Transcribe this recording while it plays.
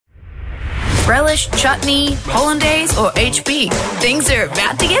relish, chutney, hollandaise, or HB. Things are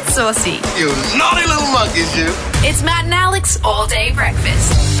about to get saucy. You naughty little monkeys, you. It's Matt and Alex All Day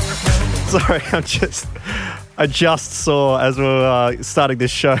Breakfast. Sorry, I just saw, as we were starting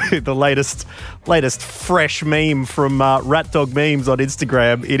this show, the latest fresh meme from Rat Dog Memes on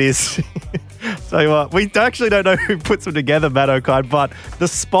Instagram. It is... Tell you what, we actually don't know who puts them together, Matt O'Kine, but the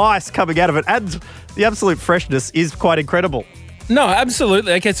spice coming out of it and the absolute freshness is quite incredible. No,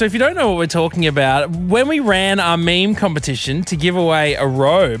 absolutely. Okay, so if you don't know what we're talking about, when we ran our meme competition to give away a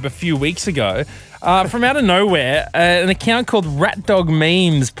robe a few weeks ago, from out of nowhere, an account called Rat Dog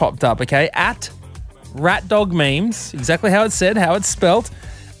Memes popped up, okay, at Rat Dog Memes, exactly how it's said, how it's spelt,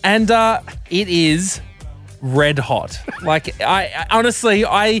 and it is red hot. Like, I honestly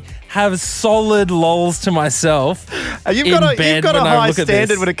have solid lols to myself. You've got a high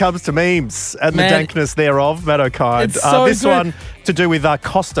standard when it comes to memes and the dankness thereof, Matt O'Kine. This one to do with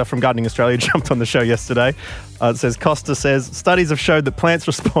Costa from Gardening Australia jumped on the show yesterday. It says, Costa says, studies have showed that plants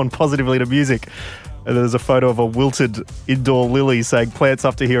respond positively to music. And there's a photo of a wilted indoor lily saying plants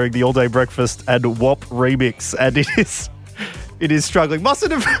after hearing the All Day Breakfast and WAP remix. And it is struggling.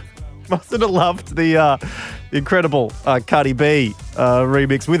 Mustn't have loved the incredible Cardi B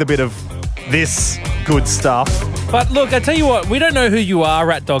remix with a bit of this good stuff. But look, I tell you what, we don't know who you are,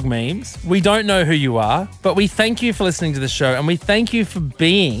 Rat Dog Memes. We don't know who you are, but we thank you for listening to the show and we thank you for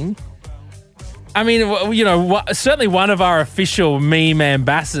being, I mean, you know, certainly one of our official meme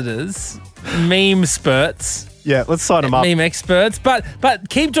ambassadors, meme spurts. Yeah, let's sign them up. Meme experts. But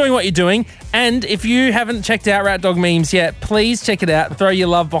keep doing what you're doing. And if you haven't checked out Rat Dog Memes yet, please check it out. Throw your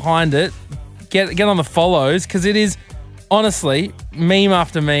love behind it. Get on the follows because it is, honestly, meme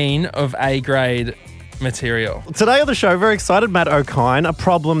after meme of A-grade material. Today on the show, very excited, Matt O'Kine, a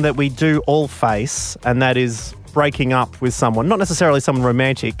problem that we do all face, and that is breaking up with someone. Not necessarily someone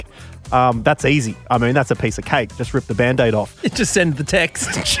romantic. That's easy. I mean, that's a piece of cake. Just rip the Band-Aid off. Just send the text.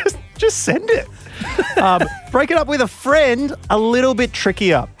 Just send it. Breaking up with a friend, a little bit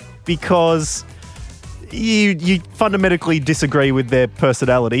trickier because you fundamentally disagree with their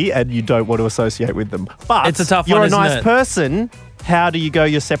personality and you don't want to associate with them. But it's a tough you're one, a isn't nice it? person. How do you go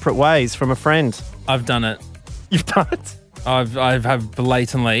your separate ways from a friend? I've done it. You've done it? I have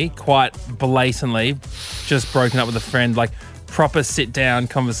quite blatantly, just broken up with a friend, like proper sit-down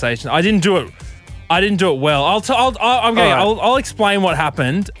conversation. I didn't do it well. I'll explain what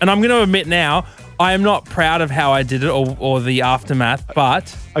happened, and I'm going to admit now, I am not proud of how I did it or the aftermath,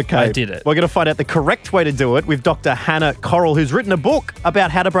 but I did it. We're going to find out the correct way to do it with Dr. Hannah Corral, who's written a book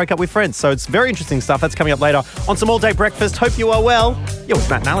about how to break up with friends. So it's very interesting stuff. That's coming up later on some All Day Breakfast. Hope you are well. You're with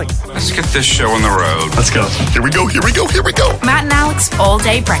Matt and Alex. Let's get this show on the road. Let's go. Here we go. Matt and Alex All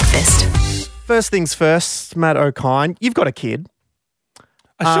Day Breakfast. First things first, Matt O'Kine, you've got a kid.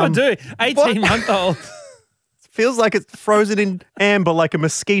 I sure do. 18-month-old. Feels like it's frozen in amber like a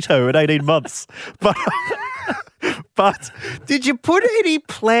mosquito at 18 months. But did you put any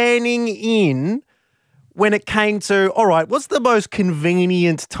planning in when it came to, all right, what's the most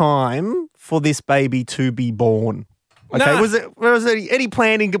convenient time for this baby to be born? Okay, Nah. was there any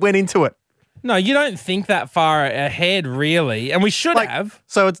planning that went into it? No, you don't think that far ahead, really, and we should have.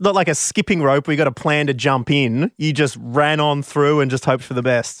 So it's not like a skipping rope where you got a plan to jump in. You just ran on through and just hoped for the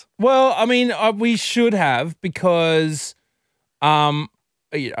best. Well, I mean, we should have because, and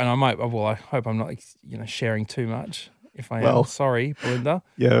I hope I'm not, sharing too much. If I am, sorry, Belinda.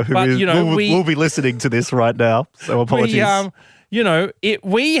 Yeah, but we'll be listening to this right now. So apologies.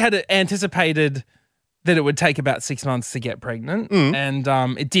 We had anticipated that it would take about 6 months to get pregnant, and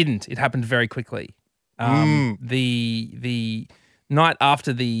it didn't. It happened very quickly. The night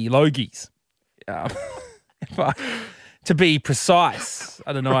after the Logies, to be precise.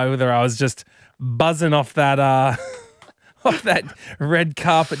 I don't know whether I was just buzzing off that off that red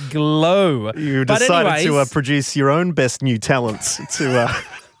carpet glow. You decided to produce your own best new talents to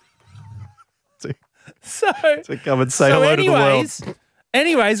come and say hello to the world.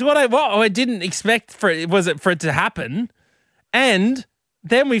 Anyways, what I didn't expect for it to happen, and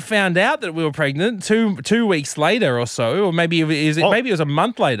then we found out that we were pregnant 2 weeks later or so, or maybe it was a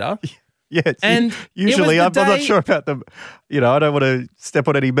month later. Yeah, and usually I'm not sure about them. I don't want to step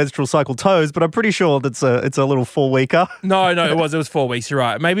on any menstrual cycle toes, but I'm pretty sure it's a little 4 weeker. No, it was 4 weeks. You're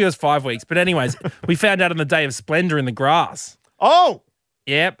right. Maybe it was 5 weeks. But anyways, we found out on the day of Splendor in the grass. Oh,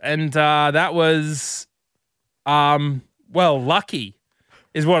 yep, and that was, lucky.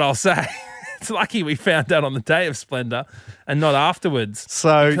 Is what I'll say. It's lucky we found out on the day of Splendor and not afterwards.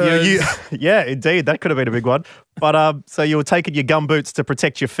 So, yeah, indeed, that could have been a big one. But so you were taking your gumboots to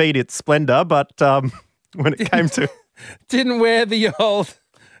protect your feet at Splendor, but when it came to... Didn't wear the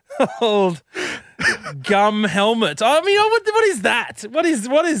old gum helmet. I mean, what is that? What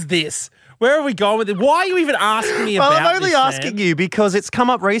is this? Where are we going with it? Why are you even asking me about this, I'm only asking you because it's come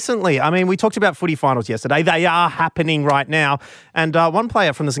up recently. I mean, we talked about footy finals yesterday. They are happening right now. And one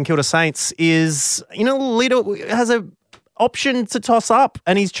player from the St Kilda Saints has a option to toss up,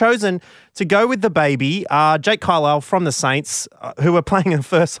 and he's chosen to go with the baby. Jake Carlisle from the Saints, who were playing in the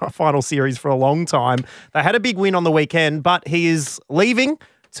first final series for a long time. They had a big win on the weekend, but he is leaving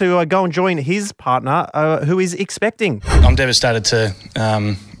to go and join his partner, who is expecting. I'm devastated to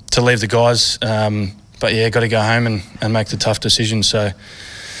leave the guys, but yeah, got to go home and make the tough decision. So,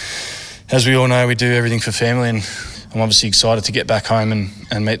 as we all know, we do everything for family, and I'm obviously excited to get back home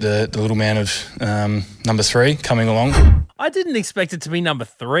and meet the little man of number 3 coming along. I didn't expect it to be number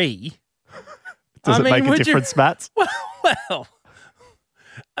 3. Does it make a difference, Matt? Well,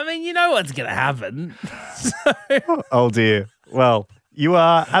 I mean, you know what's going to happen. Oh, dear. Well, you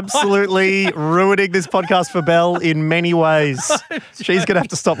are absolutely ruining this podcast for Belle in many ways. She's going to have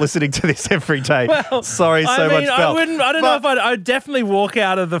to stop listening to this every day. Well, sorry so much, Belle. I don't know if I'd definitely walk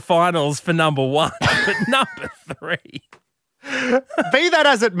out of the finals for number 1, but number 3. Be that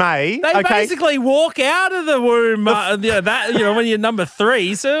as it may. They basically walk out of the womb when you're number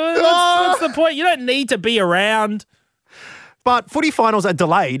 3. So what's the point? You don't need to be around. But footy finals are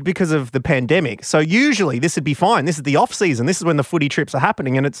delayed because of the pandemic. So usually this would be fine. This is the off-season. This is when the footy trips are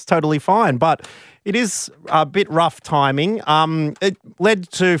happening and it's totally fine. But it is a bit rough timing. It led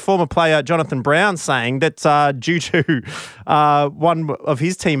to former player Jonathan Brown saying that due to one of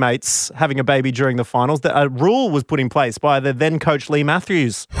his teammates having a baby during the finals, that a rule was put in place by the then coach Lee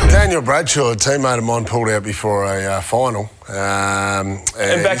Matthews. Daniel Bradshaw, a teammate of mine, pulled out before a final. And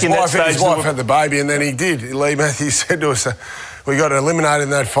back his wife had the baby, and then he did. Lee Matthews said to us, we got eliminated in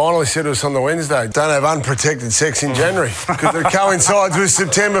that final. He said to us on the Wednesday, don't have unprotected sex in January because it coincides with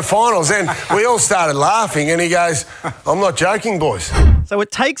September finals. And we all started laughing, and he goes, I'm not joking, boys. So it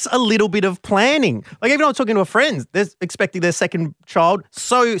takes a little bit of planning. Like even I was talking to a friend, they're expecting their second child.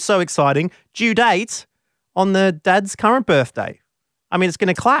 So exciting. Due date on the dad's current birthday. I mean, it's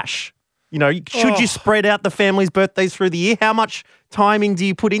going to clash. You know, should you spread out the family's birthdays through the year? How much timing do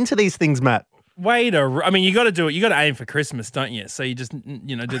you put into these things, Matt? I mean, you got to do it. You got to aim for Christmas, don't you? So you just,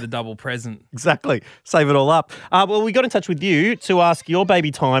 do the double present. Exactly. Save it all up. Well, we got in touch with you to ask your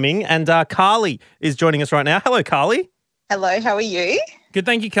baby timing, and Carly is joining us right now. Hello, Carly. Hello, how are you? Good,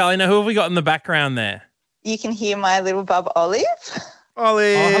 thank you, Carly. Now, who have we got in the background there? You can hear my little bub, Olive.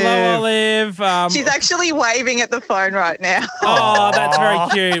 Olive. Oh, hello, Olive. She's actually waving at the phone right now. Oh, that's very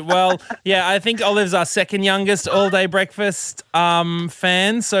cute. Well, yeah, I think Olive's our second youngest all-day breakfast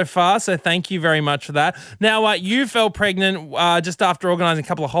fan so far, so thank you very much for that. Now, you fell pregnant just after organising a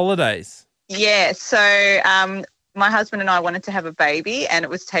couple of holidays. Yeah, so my husband and I wanted to have a baby, and it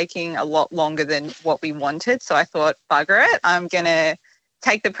was taking a lot longer than what we wanted, so I thought, bugger it, I'm going to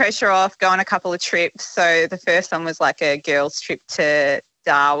take the pressure off, go on a couple of trips. So the first one was like a girls' trip to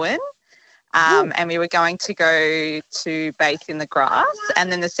Darwin, and we were going to go to Bathe in the Grass.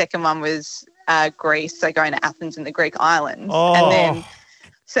 And then the second one was Greece, so going to Athens and the Greek islands. Oh. And then,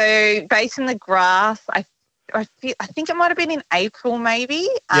 so Bathe in the Grass, I think it might have been in April maybe.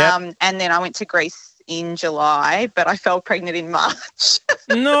 Yep. And then I went to Greece in July, but I fell pregnant in March.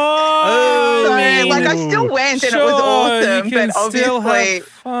 No! I still went and it was awesome, but obviously,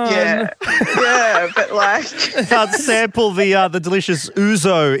 but like can't sample the delicious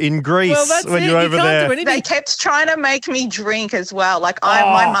ouzo in Greece when you're over there. They kept trying to make me drink as well. Like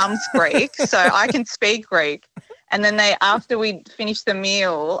my mum's Greek, so I can speak Greek. And then after we finished the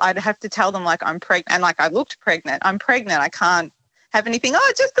meal, I'd have to tell them like I'm pregnant, and like I looked pregnant. I'm pregnant. I can't have anything.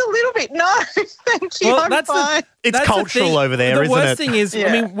 Oh, just a little bit. No, thank you. Well, I'm fine. It's cultural over there, isn't it? The worst thing is,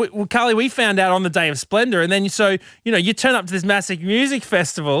 I mean, Carly, we found out on the day of Splendour, and then you turn up to this massive music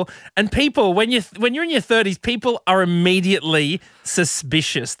festival, and people, when you're in your 30s, people are immediately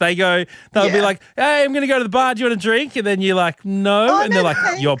suspicious. They'll be like, "Hey, I'm going to go to the bar. Do you want a drink?" And then you're like, "No," and they're like,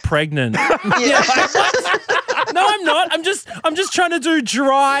 "You're pregnant." No, I'm not. I'm just trying to do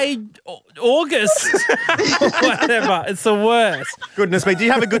dry August or whatever. It's the worst. Goodness me. Do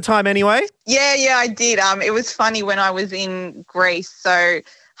you have a good time anyway? Yeah, I did. It was funny when I was in Greece. So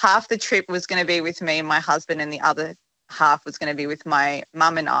half the trip was going to be with me and my husband, and the other half was going to be with my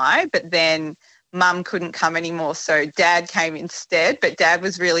mum and I. But then mum couldn't come anymore, so Dad came instead. But Dad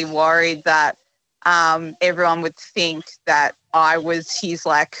was really worried that everyone would think that I was his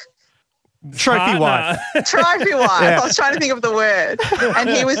trophy wife. I was trying to think of the word. And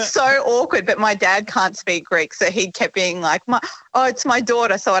he was so awkward, but my dad can't speak Greek, so he kept being like, oh, it's my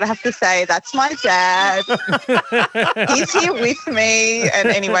daughter. So I'd have to say, that's my dad. He's here with me. And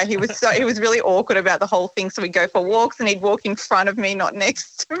anyway, he was really awkward about the whole thing. So we'd go for walks and he'd walk in front of me, not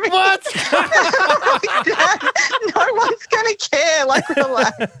next to me. What? Dad, no one's going to care. Like,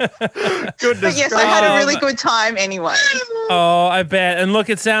 relax. Goodness. But yes, I had a really good time anyway. Oh, I bet. And look,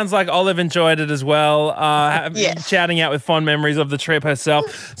 it sounds like Olive enjoyed it as well. Yes. Shouting out with fond memories of the trip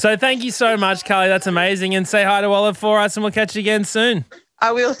herself. So thank you so much, Carly. That's amazing. And say hi to Olive for us and we'll catch you again soon.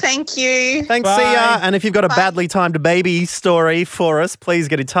 I will. Thank you. Thanks, see ya. And if you've got a badly timed baby story for us, please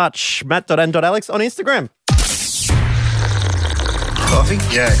get in touch. Matt.and.alex on Instagram. Coffee?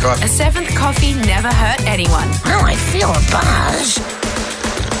 Yeah, coffee. A seventh coffee never hurt anyone. Oh, I feel a buzz.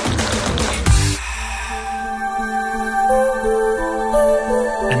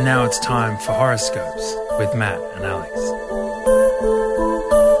 And now it's time for horoscopes with Matt and Alex.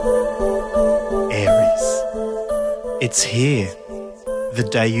 Aries. It's here. The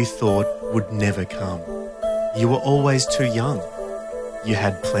day you thought would never come. You were always too young. You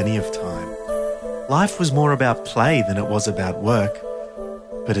had plenty of time. Life was more about play than it was about work.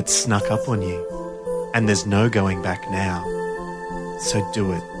 But it snuck up on you. And there's no going back now. So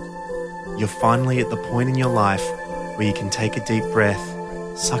do it. You're finally at the point in your life where you can take a deep breath,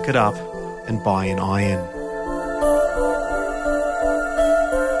 suck it up, and buy an iron.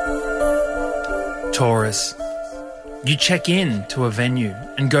 Taurus. You check in to a venue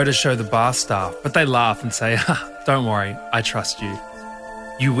and go to show the bar staff, but they laugh and say, don't worry, I trust you.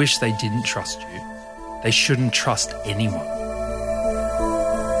 You wish they didn't trust you. They shouldn't trust anyone.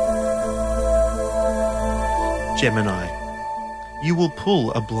 Gemini. You will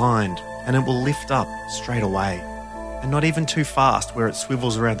pull a blind and it will lift up straight away. And not even too fast where it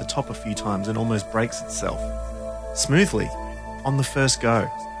swivels around the top a few times and almost breaks itself. Smoothly, on the first go.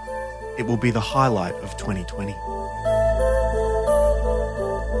 It will be the highlight of 2020.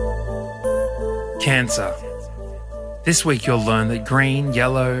 Cancer. This week you'll learn that green,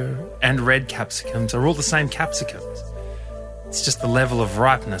 yellow and red capsicums are all the same capsicums. It's just the level of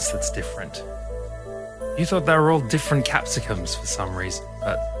ripeness that's different. You thought they were all different capsicums for some reason,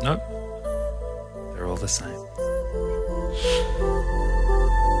 but nope, they're all the same.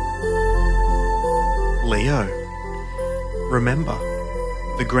 Leo. Remember,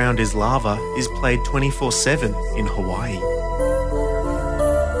 The Ground is Lava is played 24/7 in Hawaii.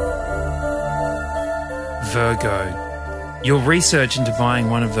 Virgo. Your research into buying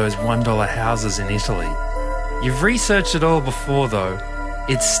one of those $1 houses in Italy. You've researched it all before though.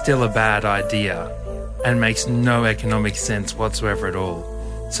 It's still a bad idea and makes no economic sense whatsoever at all.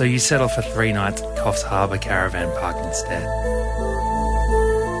 So you settle for 3 nights at Coffs Harbour Caravan Park instead.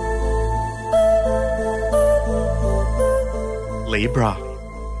 Libra.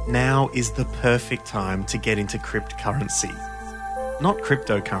 Now is the perfect time to get into cryptocurrency. Not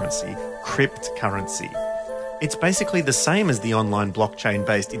cryptocurrency, cryptocurrency. It's basically the same as the online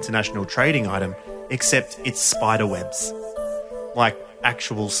blockchain-based international trading item, except it's spider webs. Like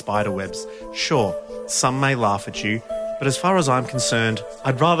actual spider webs. Sure, some may laugh at you, but as far as I'm concerned,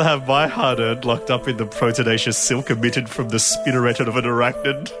 I'd rather have my hard-earned locked up in the proteinaceous silk emitted from the spinneret of an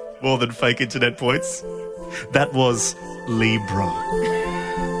arachnid more than fake internet points. That was Libra.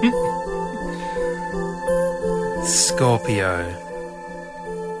 Scorpio.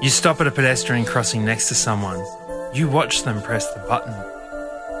 You stop at a pedestrian crossing next to someone. You watch them press the button.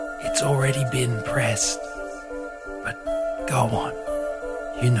 It's already been pressed. But go on.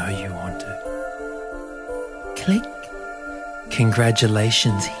 You know you want to. Click.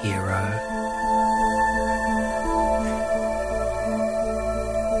 Congratulations, hero.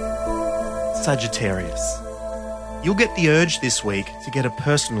 Sagittarius. You'll get the urge this week to get a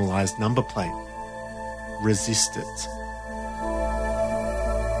personalised number plate. Resist it.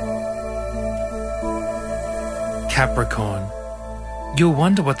 Capricorn. You'll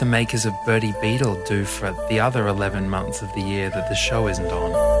wonder what the makers of Birdie Beetle do for the other 11 months of the year that the show isn't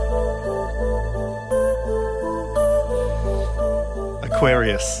on.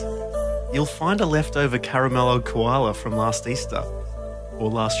 Aquarius. You'll find a leftover caramello koala from last Easter, or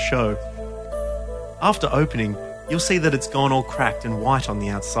last show. After opening, you'll see that it's gone all cracked and white on the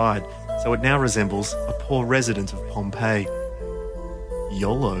outside, so it now resembles a poor resident of Pompeii.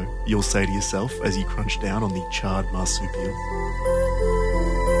 YOLO, you'll say to yourself as you crunch down on the charred marsupial.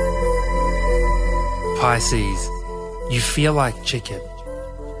 Pisces. You feel like chicken,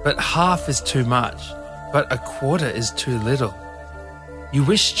 but half is too much, but a quarter is too little. You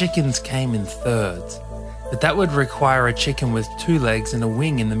wish chickens came in thirds, but that would require a chicken with 2 legs and a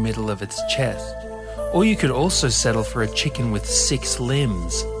wing in the middle of its chest. Or you could also settle for a chicken with 6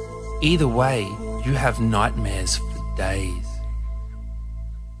 limbs. Either way, you have nightmares for days.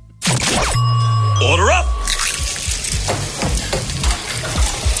 Order up.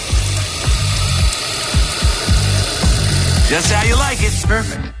 Just how you like it.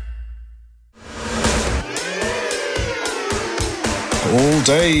 Perfect. All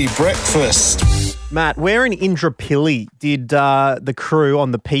day breakfast. Matt, where in Indooroopilly did the crew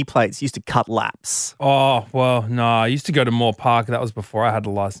on the P-plates used to cut laps? Oh, well, no. I used to go to Moore Park. That was before I had a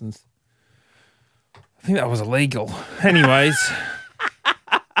license. I think that was illegal. Anyways.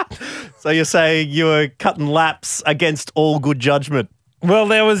 So you're saying you were cutting laps against all good judgment? Well,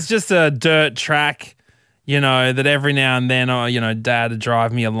 there was just a dirt track, that every now and then, Dad would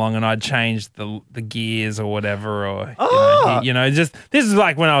drive me along and I'd change the gears or whatever, or just this is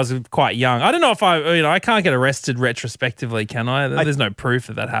like when I was quite young. I don't know if I can't get arrested retrospectively, can I? There's no proof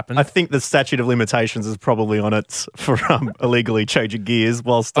that happened. I think the statute of limitations is probably on it for illegally changing gears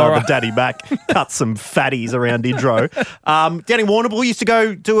whilst the Daddy Mac cut some fatties around Indro. Down in Warrnambool, used to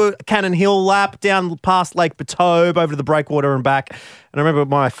go do a Cannon Hill lap down past Lake Batobe over to the breakwater and back. And I remember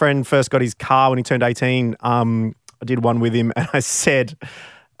my friend first got his car when he turned 18. I did one with him and I said,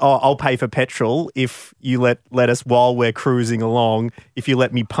 I'll pay for petrol if you let us, while we're cruising along, if you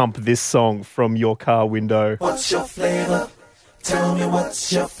let me pump this song from your car window. What's your flavour? Tell me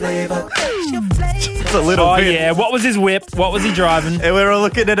what's your flavour? It's a little bit. Yeah. What was his whip? What was he driving? And we were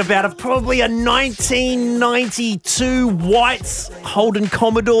looking at probably a 1992 white Holden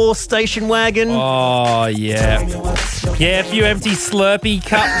Commodore station wagon. Oh, yeah. Yeah, a few empty Slurpee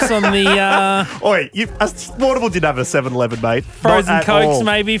cups on the... Warrnambool didn't have a 7-Eleven, mate. Frozen Cokes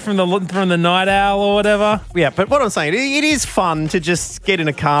maybe from the Night Owl or whatever. Yeah, but what I'm saying, it is fun to just get in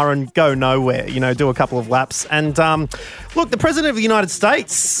a car and go nowhere, do a couple of laps. And look, the President of the United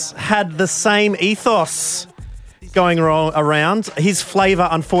States had the same ethos going around. His flavour,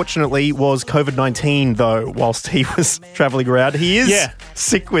 unfortunately, was COVID-19, though, whilst he was travelling around. He is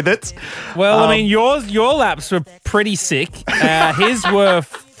sick with it. Well, your laps were pretty sick. His were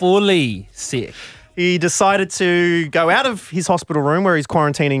fully sick. He decided to go out of his hospital room where he's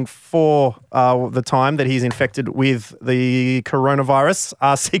quarantining for the time that he's infected with the coronavirus.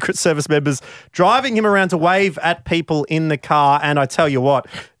 Secret Service members driving him around to wave at people in the car. And I tell you what,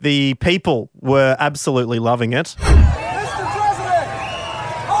 the people were absolutely loving it. Mr. President!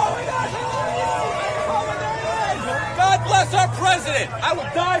 Oh, my gosh, God bless our president! I will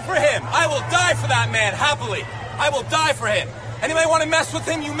die for him! I will die for that man, happily! I will die for him! Anybody want to mess with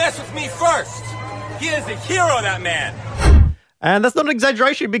him, you mess with me first! He is a hero, that man. And that's not an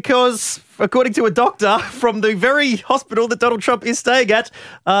exaggeration because, according to a doctor from the very hospital that Donald Trump is staying at,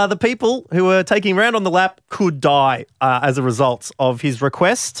 the people who were taking him around on the lap could die as a result of his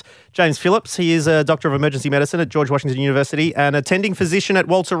request. James Phillips, he is a doctor of emergency medicine at George Washington University and attending physician at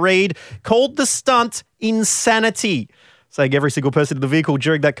Walter Reed, called the stunt insanity, saying every single person in the vehicle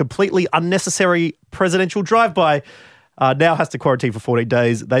during that completely unnecessary presidential drive-by now has to quarantine for 14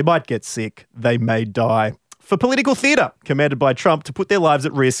 days. They might get sick. They may die. For political theatre, commanded by Trump to put their lives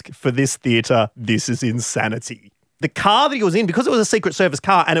at risk for this theatre, this is insanity. The car that he was in, because it was a Secret Service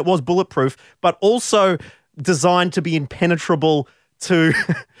car and it was bulletproof, but also designed to be impenetrable to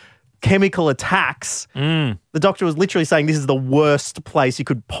chemical attacks, the doctor was literally saying this is the worst place you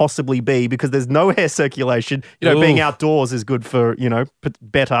could possibly be because there's no air circulation. Being outdoors is good for,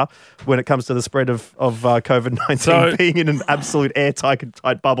 better when it comes to the spread of COVID-19. So, being in an absolute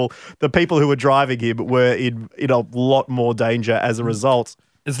airtight bubble, the people who were driving him were in a lot more danger as a result.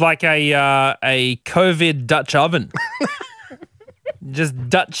 It's like a COVID Dutch oven. Just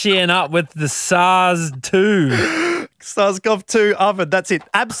Dutching up with the SARS-2. SARS-CoV-2 oven, that's it.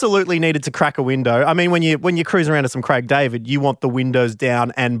 Absolutely needed to crack a window. I mean, when you cruise around to some Craig David, you want the windows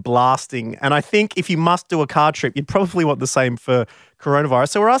down and blasting. And I think if you must do a car trip, you'd probably want the same for coronavirus.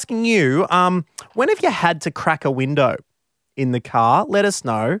 So we're asking you, when have you had to crack a window in the car? Let us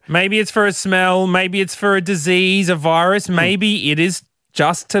know. Maybe it's for a smell. Maybe it's for a disease, a virus. Maybe it is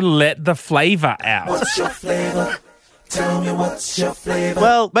just to let the flavour out. What's your flavour? Tell me what's your flavour?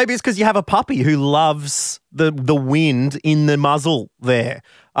 Well, maybe it's because you have a puppy who loves the wind in the muzzle there.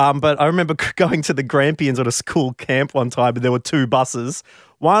 But I remember going to the Grampians on a school camp one time and there were two buses.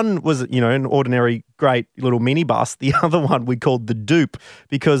 One was, an ordinary great little minibus. The other one we called the Dupe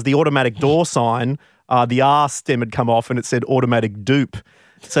because the automatic door sign, the R stem had come off and it said automatic dupe.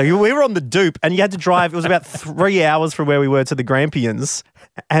 So we were on the Dupe and you had to drive. It was about 3 hours from where we were to the Grampians.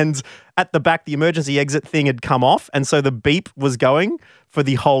 And at the back, the emergency exit thing had come off. And so the beep was going for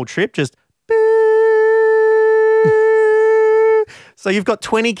the whole trip, just boo. So you've got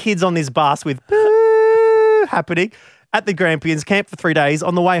 20 kids on this bus with boo happening at the Grampians camp for 3 days.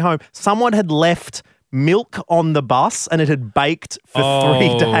 On the way home, someone had left milk on the bus and it had baked for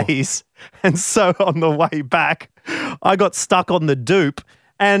 3 days. And so on the way back, I got stuck on the dupe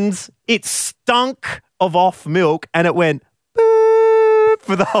and it stunk of off milk and it went boop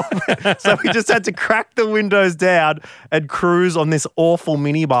for the whole way. So we just had to crack the windows down and cruise on this awful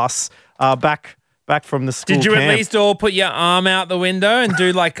minibus back from the school Did you camp. at least all put your arm out the window and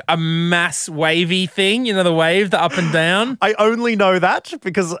do like a mass wavy thing? You know, the wave, the up and down? I only know that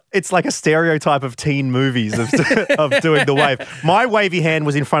because it's like a stereotype of teen movies of doing the wave. My wavy hand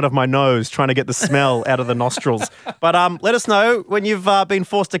was in front of my nose trying to get the smell out of the nostrils. But let us know when you've been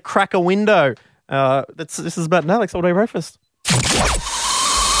forced to crack a window. This is Matt and Alex All Day Breakfast.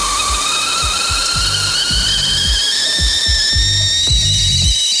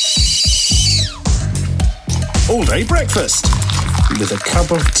 All Day Breakfast with a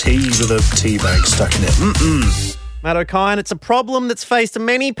cup of tea with a tea bag stuck in it. Matt O'Kine, it's a problem that's faced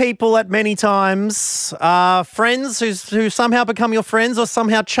many people at many times. Friends who somehow become your friends or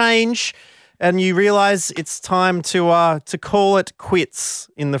somehow change, and you realise it's time to call it quits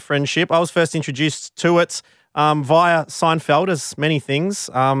in the friendship. I was first introduced to it via Seinfeld, as many things.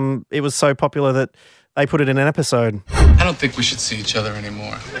 It was so popular that they put it in an episode. I don't think we should see each other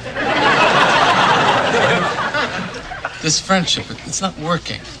anymore. This friendship, it's not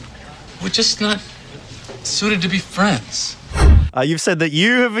working. We're just not suited to be friends. You've said that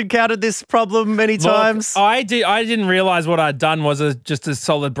you have encountered this problem many times. Look, I didn't realise what I'd done was just a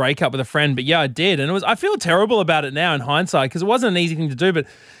solid breakup with a friend, but yeah, I did. And I feel terrible about it now in hindsight because it wasn't an easy thing to do, but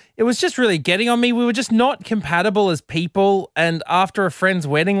it was just really getting on me. We were just not compatible as people. And after a friend's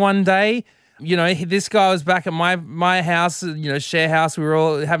wedding one day, you know, this guy was back at my house, you know, share house. We were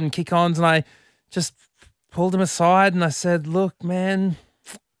all having kick-ons and I just pulled him aside and I said, look, man,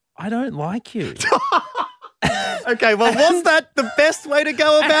 I don't like you. Okay, well, was that the best way to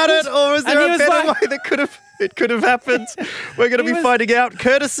go about it, or was there a better way that could have happened? We're going to be finding out,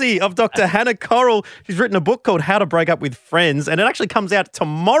 courtesy of Dr. Hannah Corral. She's written a book called How to Break Up with Friends, and it actually comes out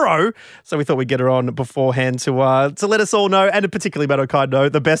tomorrow. So we thought we'd get her on beforehand to let us all know, and particularly Matt O'Kine know,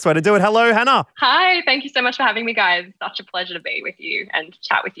 the best way to do it. Hello, Hannah. Hi, thank you so much for having me, guys. Such a pleasure to be with you and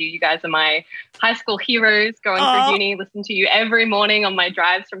chat with you. You guys are my high school heroes going through uni. Listen to you every morning on my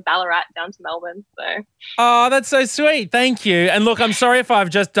drives from Ballarat down to Melbourne. So. Oh, that's so sweet. Thank you. And look, I'm sorry if I've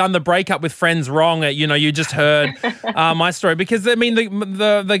just done the breakup with friends wrong. You know, you just heard my story because I mean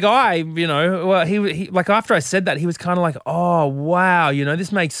the guy, you know, well, he like after I said that, he was kind of like, oh wow, you know,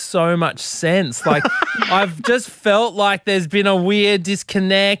 this makes so much sense. Like I've just felt like there's been a weird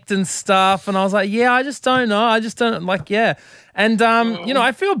disconnect and stuff, and I was like, yeah, I just don't know. I just don't like, yeah. And you know,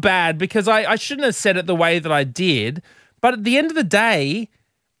 I feel bad because I shouldn't have said it the way that I did, but at the end of the day,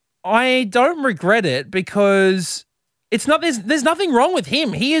 I don't regret it because it's not. There's nothing wrong with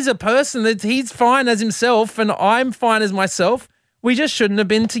him. He is a person that he's fine as himself, and I'm fine as myself. We just shouldn't have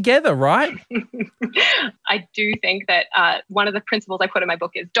been together, right? I do think that one of the principles I put in my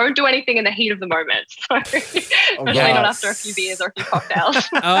book is don't do anything in the heat of the moment. So, especially not after a few beers or a few cocktails.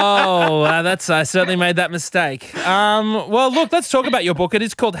 I certainly made that mistake. Well, look, let's talk about your book. It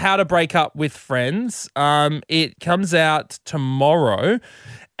is called How to Break Up with Friends. It comes out tomorrow.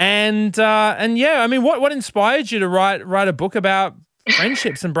 And yeah, I mean, what inspired you to write a book about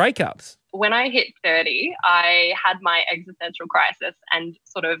friendships and breakups? When I hit 30, I had my existential crisis and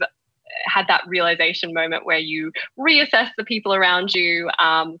sort of had that realization moment where you reassess the people around you.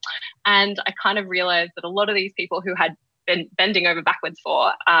 And I kind of realized that a lot of these people who had been bending over backwards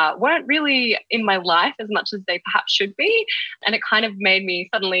for weren't really in my life as much as they perhaps should be. And it kind of made me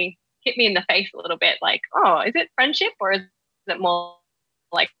suddenly hit me in the face a little bit like, oh, is it friendship or is it more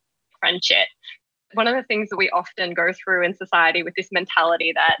like friendship? One of the things that we often go through in society with this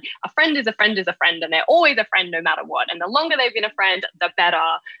mentality that a friend is a friend is a friend and they're always a friend no matter what. And the longer they've been a friend, the better.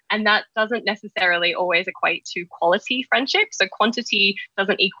 And that doesn't necessarily always equate to quality friendship. So quantity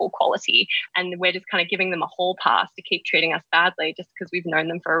doesn't equal quality. And we're just kind of giving them a whole pass to keep treating us badly just because we've known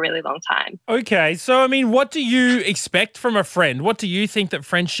them for a really long time. Okay. So, I mean, what do you expect from a friend? What do you think that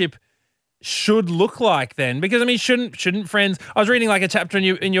friendship should look like then? Because I mean, shouldn't friends? I was reading like a chapter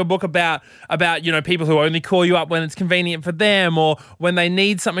in your book about you know, people who only call you up when it's convenient for them or when they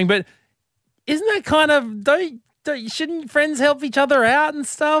need something. But isn't that kind of shouldn't friends help each other out and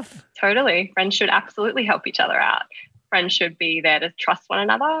stuff? Totally, friends should absolutely help each other out. Friends should be there to trust one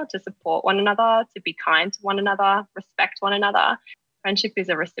another, to support one another, to be kind to one another, respect one another. Friendship is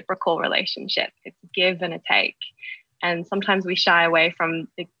a reciprocal relationship. It's a give and a take, and sometimes we shy away from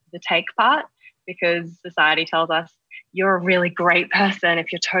the take part because society tells us you're a really great person if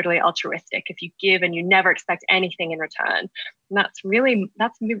you're totally altruistic, if you give and you never expect anything in return. And that's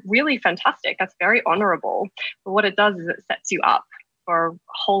really fantastic. That's very honorable. But what it does is it sets you up for a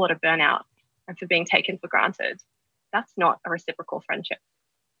whole lot of burnout and for being taken for granted. That's not a reciprocal friendship.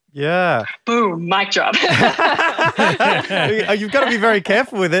 Yeah. Boom, mic drop. You've got to be very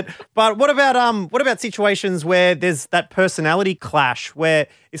careful with it. But what about situations where there's that personality clash where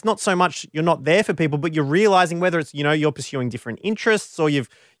it's not so much you're not there for people, but you're realizing whether it's, you're pursuing different interests or you're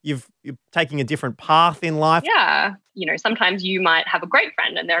taking a different path in life? Yeah. Sometimes you might have a great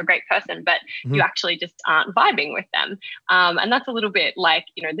friend and they're a great person, but you actually just aren't vibing with them. And that's a little bit like,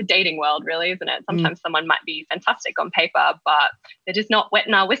 the dating world, really, isn't it? Sometimes someone might be fantastic on paper, but they're just not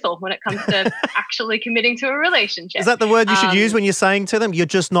wetting our whistle when it comes to actually committing to a relationship. Is that the word you should use when you're saying to them, you're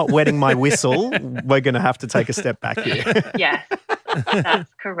just not wetting my whistle? We're going to have to take a step back here. Yes, that's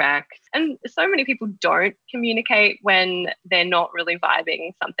correct. And so many people don't communicate when they're not really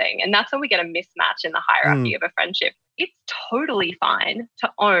vibing something. And that's when we get a mismatch in the hierarchy of a friendship. It's totally fine to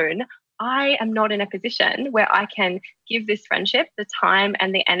own, I am not in a position where I can give this friendship the time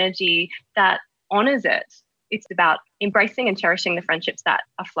and the energy that honors it. It's about embracing and cherishing the friendships that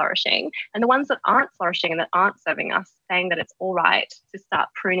are flourishing, and the ones that aren't flourishing and that aren't serving us, saying that it's all right to start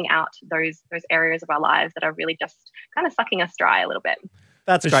pruning out those areas of our lives that are really just kind of sucking us dry a little bit.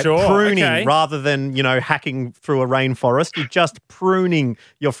 That's great. Sure. Pruning rather than, hacking through a rainforest. You're just pruning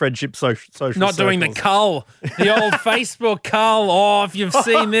your friendship social Not circles. Doing the cull. The old Facebook cull. Oh, if you've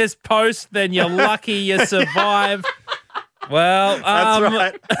seen this post, then you're lucky you survived. Well, that's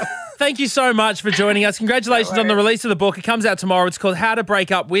right. Thank you so much for joining us. Congratulations on the release of the book. It comes out tomorrow. It's called How to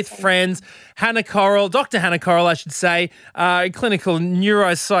Break Up with Friends. Hannah Corral, Dr. Hannah Corral, I should say, clinical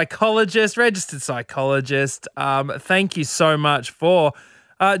neuropsychologist, registered psychologist. Thank you so much for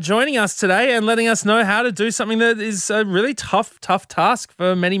joining us today and letting us know how to do something that is a really tough task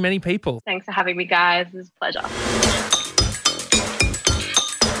for many, many people. Thanks for having me, guys. It was a pleasure.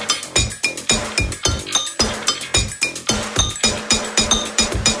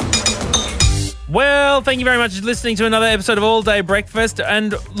 Well, thank you very much for listening to another episode of All Day Breakfast.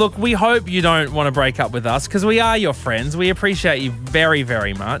 And look, we hope you don't want to break up with us because we are your friends. We appreciate you very,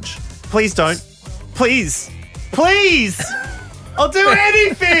 very much. Please don't. Please. I'll do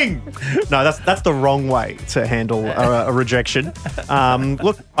anything. No, that's the wrong way to handle a rejection.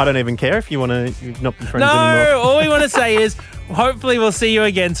 Look, I don't even care if you want to not be friends anymore. No, all we want to say is hopefully we'll see you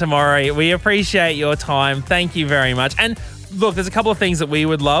again tomorrow. We appreciate your time. Thank you very much. And look, there's a couple of things that we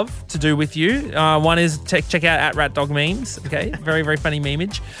would love to do with you. One is check out @RatDogMemes. Okay, very, very funny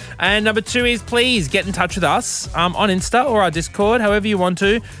memeage. And number 2 is please get in touch with us on Insta or our Discord, however you want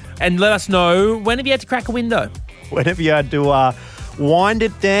to, and let us know when have you had to crack a window. Whenever you had to wind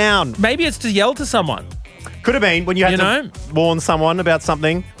it down. Maybe it's to yell to someone. Could have been when you had to warn someone about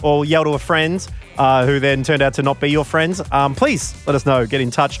something or yell to a friend who then turned out to not be your friends. Please let us know. Get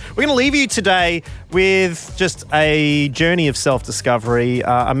in touch. We're going to leave you today with just a journey of self-discovery.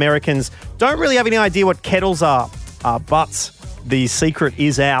 Americans don't really have any idea what kettles are, but the secret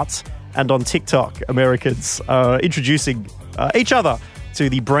is out. And on TikTok, Americans are introducing each other to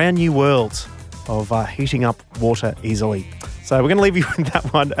the brand new world of heating up water easily. So we're going to leave you with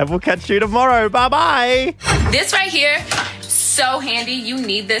that one, and we'll catch you tomorrow. Bye-bye. This right here, so handy. You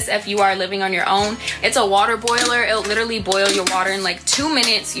need this if you are living on your own. It's a water boiler. It'll literally boil your water in like 2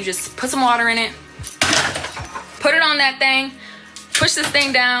 minutes. You just put some water in it, put it on that thing, push this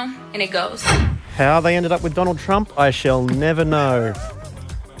thing down, and it goes. How they ended up with Donald Trump, I shall never know.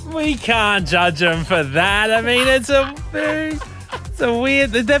 We can't judge them for that. I mean, it's a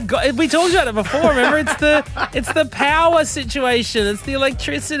weird. They've got. We talked about it before. Remember, it's the power situation. It's the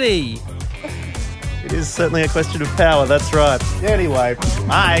electricity. It is certainly a question of power. That's right. Anyway,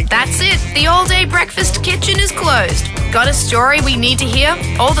 bye. That's it. The All Day Breakfast kitchen is closed. Got a story we need to hear?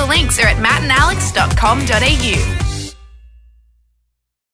 All the links are at mattandalex.com.au.